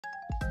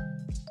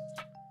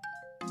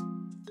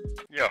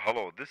Yeah,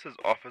 hello. This is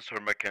Officer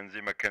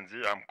Mackenzie.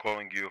 Mackenzie, I'm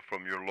calling you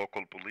from your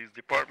local police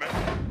department.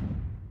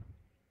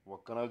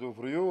 What can I do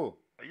for you?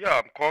 Yeah,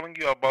 I'm calling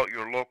you about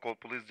your local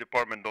police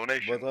department But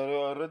donations. I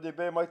already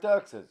pay my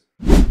taxes.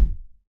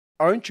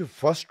 Aren't you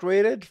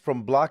frustrated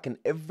from blocking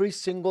every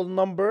single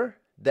number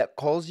that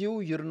calls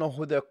you? You don't know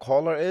who their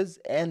caller is,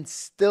 and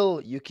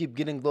still you keep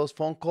getting those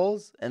phone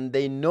calls, and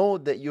they know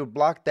that you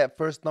blocked that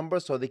first number,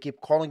 so they keep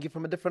calling you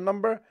from a different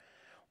number?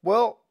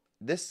 Well,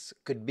 this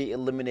could be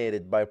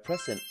eliminated by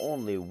pressing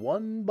only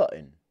one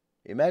button.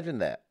 Imagine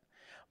that.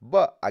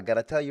 But I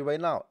gotta tell you right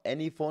now,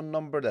 any phone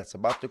number that's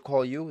about to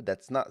call you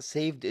that's not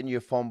saved in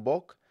your phone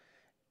book,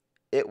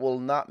 it will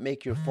not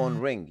make your phone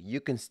ring.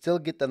 You can still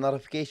get the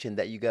notification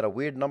that you got a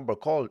weird number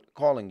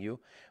calling you,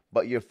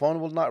 but your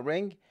phone will not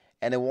ring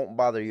and it won't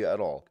bother you at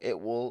all. It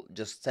will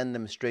just send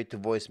them straight to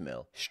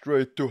voicemail.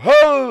 Straight to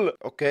hell!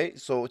 Okay,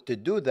 so to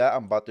do that,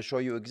 I'm about to show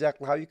you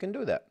exactly how you can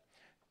do that.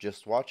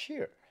 Just watch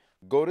here.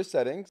 Go to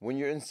settings. When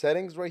you're in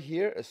settings right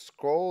here,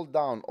 scroll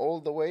down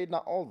all the way,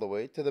 not all the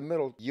way, to the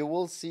middle. You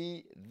will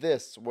see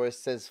this where it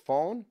says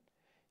phone.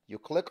 You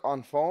click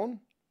on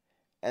phone,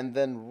 and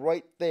then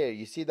right there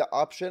you see the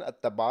option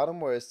at the bottom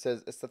where it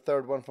says, it's the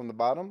third one from the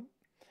bottom,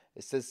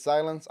 it says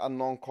silence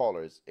unknown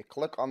callers. You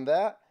click on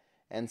that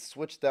and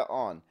switch that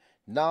on.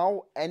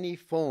 Now any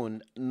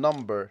phone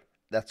number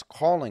that's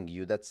calling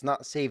you that's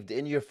not saved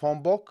in your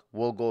phone book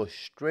will go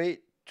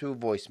straight to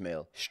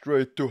voicemail.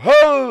 Straight to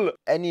hell!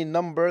 Any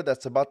number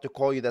that's about to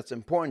call you that's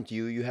important to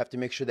you, you have to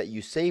make sure that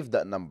you save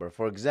that number.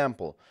 For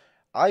example,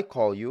 I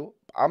call you,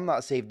 I'm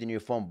not saved in your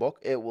phone book,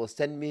 it will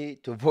send me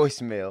to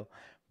voicemail.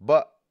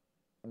 But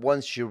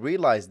once you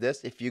realize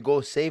this, if you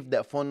go save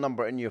that phone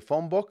number in your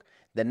phone book,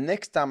 the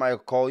next time I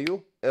call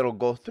you, it'll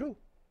go through.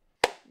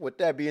 With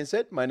that being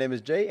said, my name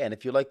is Jay, and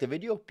if you like the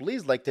video,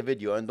 please like the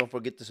video, and don't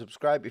forget to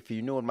subscribe if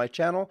you're new on my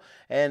channel.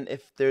 And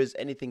if there's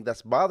anything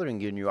that's bothering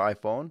you in your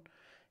iPhone,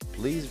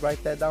 please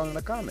write that down in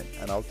a comment,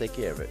 and I'll take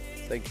care of it.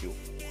 Thank you.